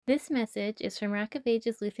This message is from Rock of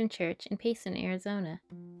Ages Lutheran Church in Payson, Arizona.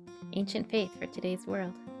 Ancient Faith for Today's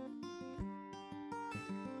World.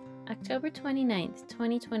 October 29th,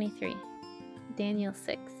 2023. Daniel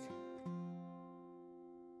 6.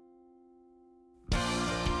 The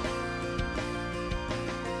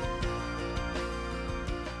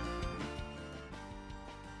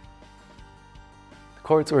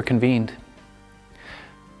courts were convened,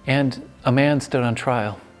 and a man stood on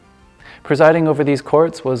trial. Presiding over these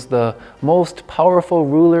courts was the most powerful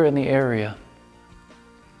ruler in the area.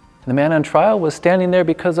 And the man on trial was standing there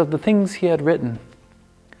because of the things he had written.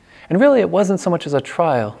 And really, it wasn't so much as a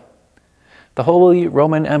trial. The Holy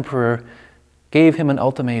Roman Emperor gave him an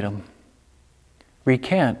ultimatum: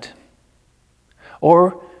 recant,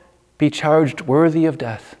 or be charged worthy of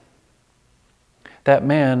death. That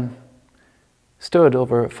man stood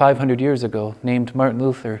over 500 years ago, named Martin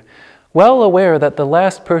Luther, well aware that the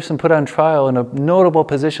last person put on trial in a notable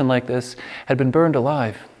position like this had been burned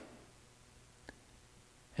alive.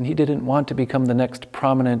 And he didn't want to become the next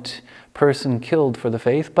prominent person killed for the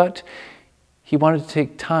faith, but he wanted to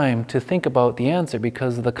take time to think about the answer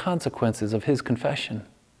because of the consequences of his confession.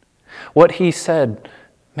 What he said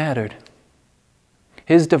mattered.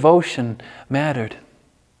 His devotion mattered.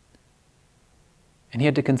 And he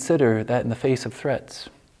had to consider that in the face of threats.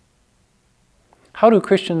 How do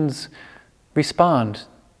Christians respond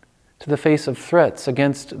to the face of threats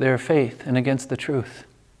against their faith and against the truth?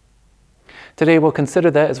 Today we'll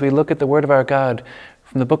consider that as we look at the Word of our God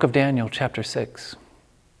from the book of Daniel, chapter 6.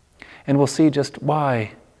 And we'll see just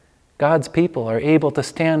why God's people are able to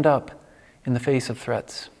stand up in the face of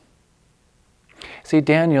threats. See,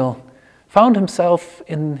 Daniel found himself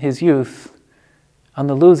in his youth on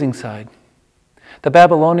the losing side. The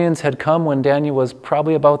Babylonians had come when Daniel was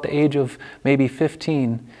probably about the age of maybe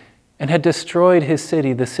 15 and had destroyed his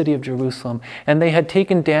city, the city of Jerusalem. And they had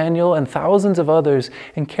taken Daniel and thousands of others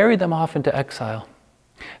and carried them off into exile.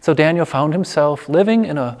 So Daniel found himself living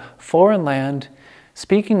in a foreign land,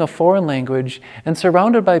 speaking a foreign language, and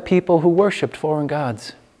surrounded by people who worshiped foreign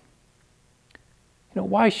gods.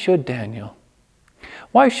 Why should Daniel?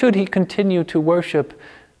 Why should he continue to worship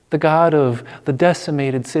the God of the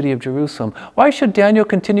decimated city of Jerusalem? Why should Daniel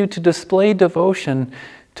continue to display devotion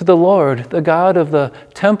to the Lord, the God of the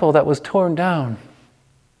temple that was torn down?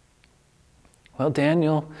 Well,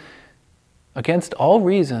 Daniel, against all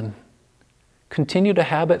reason, continued a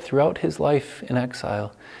habit throughout his life in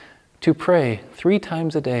exile to pray 3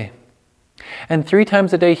 times a day. And 3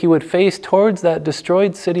 times a day he would face towards that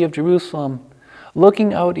destroyed city of Jerusalem,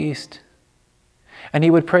 looking out east. And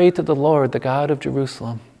he would pray to the Lord, the God of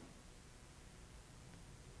Jerusalem.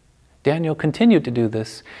 Daniel continued to do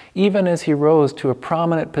this, even as he rose to a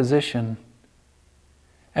prominent position.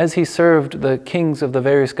 As he served the kings of the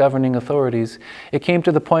various governing authorities, it came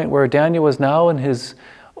to the point where Daniel was now in his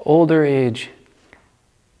older age.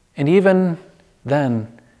 And even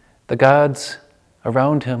then, the gods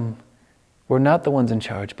around him were not the ones in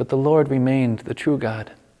charge, but the Lord remained the true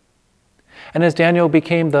God. And as Daniel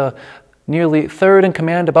became the nearly third in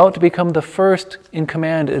command, about to become the first in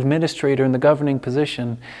command administrator in the governing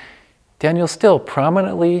position, Daniel still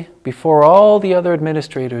prominently, before all the other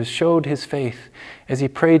administrators, showed his faith as he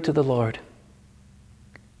prayed to the Lord.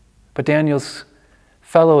 But Daniel's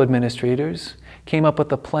fellow administrators came up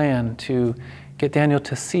with a plan to get Daniel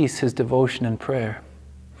to cease his devotion and prayer,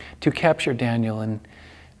 to capture Daniel and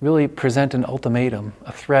really present an ultimatum,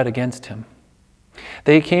 a threat against him.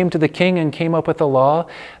 They came to the king and came up with a law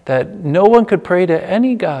that no one could pray to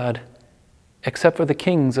any god except for the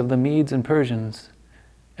kings of the Medes and Persians,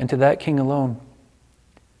 and to that king alone,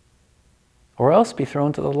 or else be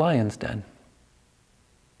thrown to the lion's den.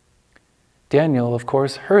 Daniel, of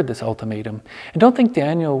course, heard this ultimatum. And don't think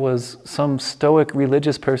Daniel was some stoic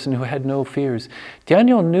religious person who had no fears.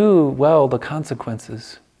 Daniel knew well the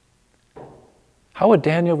consequences. How would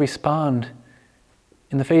Daniel respond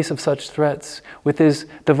in the face of such threats? With his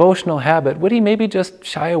devotional habit, would he maybe just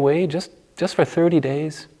shy away just for 30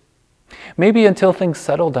 days? Maybe until things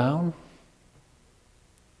settle down?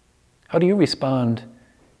 How do you respond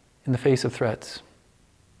in the face of threats?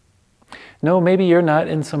 No, maybe you're not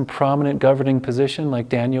in some prominent governing position like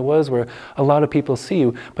Daniel was, where a lot of people see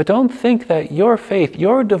you, but don't think that your faith,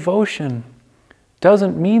 your devotion,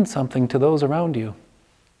 doesn't mean something to those around you.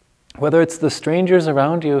 Whether it's the strangers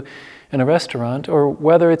around you in a restaurant, or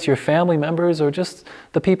whether it's your family members, or just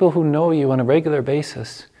the people who know you on a regular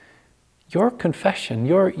basis, your confession,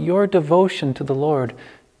 your devotion to the Lord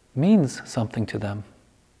means something to them.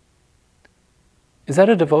 Is that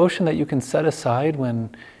a devotion that you can set aside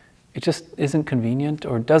when it just isn't convenient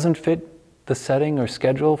or doesn't fit the setting or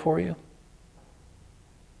schedule for you?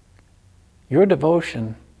 your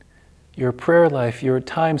devotion, your prayer life, your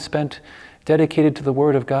time spent dedicated to the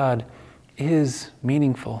Word of God is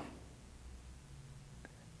meaningful?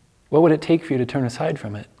 What would it take for you to turn aside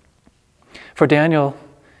from it? For Daniel,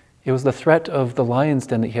 it was the threat of the lion's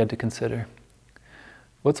den that he had to consider.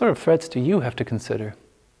 What sort of threats do you have to consider?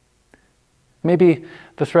 Maybe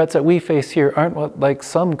the threats that we face here aren't what like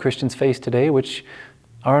some Christians face today, which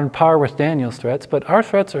are on par with Daniel's threats, but our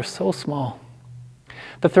threats are so small.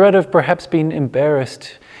 The threat of perhaps being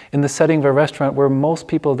embarrassed in the setting of a restaurant where most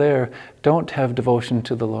people there don't have devotion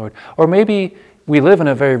to the Lord. Or maybe we live in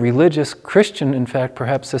a very religious, Christian, in fact,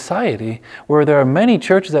 perhaps society, where there are many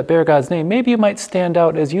churches that bear God's name. Maybe you might stand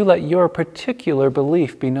out as you let your particular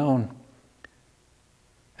belief be known.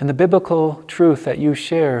 And the biblical truth that you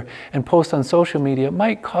share and post on social media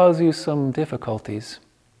might cause you some difficulties.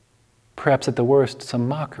 Perhaps at the worst, some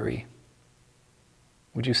mockery.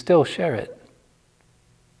 Would you still share it?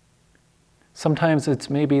 Sometimes it's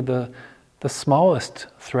maybe the smallest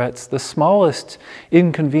threats, the smallest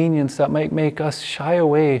inconvenience that might make us shy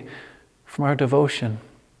away from our devotion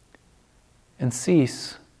and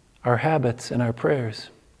cease our habits and our prayers.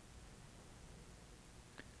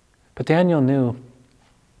 But Daniel knew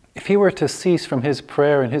if he were to cease from his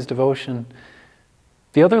prayer and his devotion,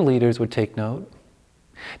 the other leaders would take note.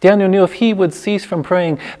 Daniel knew if he would cease from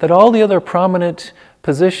praying, that all the other prominent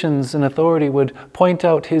positions and authority would point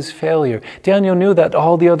out his failure. Daniel knew that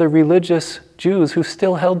all the other religious Jews who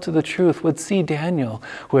still held to the truth would see Daniel,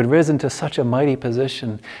 who had risen to such a mighty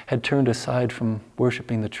position, had turned aside from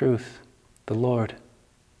worshiping the truth, the Lord.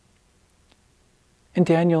 And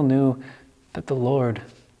Daniel knew that the Lord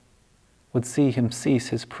would see him cease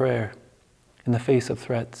his prayer in the face of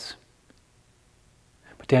threats.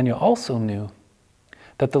 But Daniel also knew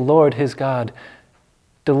that the Lord, his God,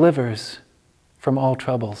 delivers from all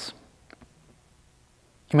troubles.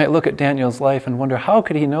 You might look at Daniel's life and wonder, how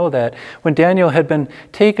could he know that? When Daniel had been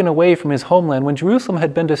taken away from his homeland, when Jerusalem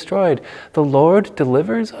had been destroyed, the Lord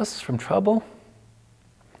delivers us from trouble?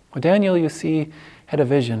 Well, Daniel, you see, had a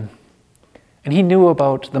vision, and he knew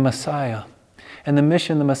about the Messiah and the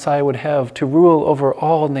mission the Messiah would have to rule over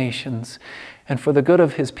all nations and for the good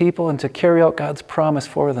of his people and to carry out God's promise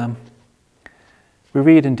for them. We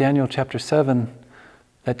read in Daniel chapter 7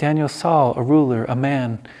 that Daniel saw a ruler, a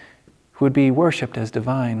man who would be worshipped as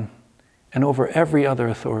divine and over every other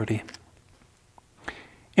authority.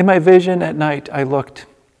 In my vision at night I looked,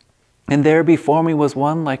 and there before me was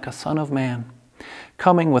one like a son of man,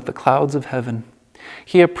 coming with the clouds of heaven.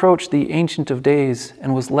 He approached the Ancient of Days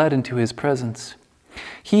and was led into his presence.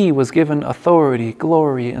 He was given authority,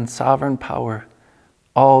 glory, and sovereign power.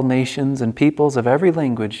 All nations and peoples of every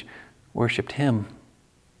language worshipped him.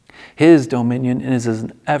 His dominion is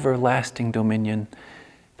an everlasting dominion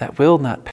that will not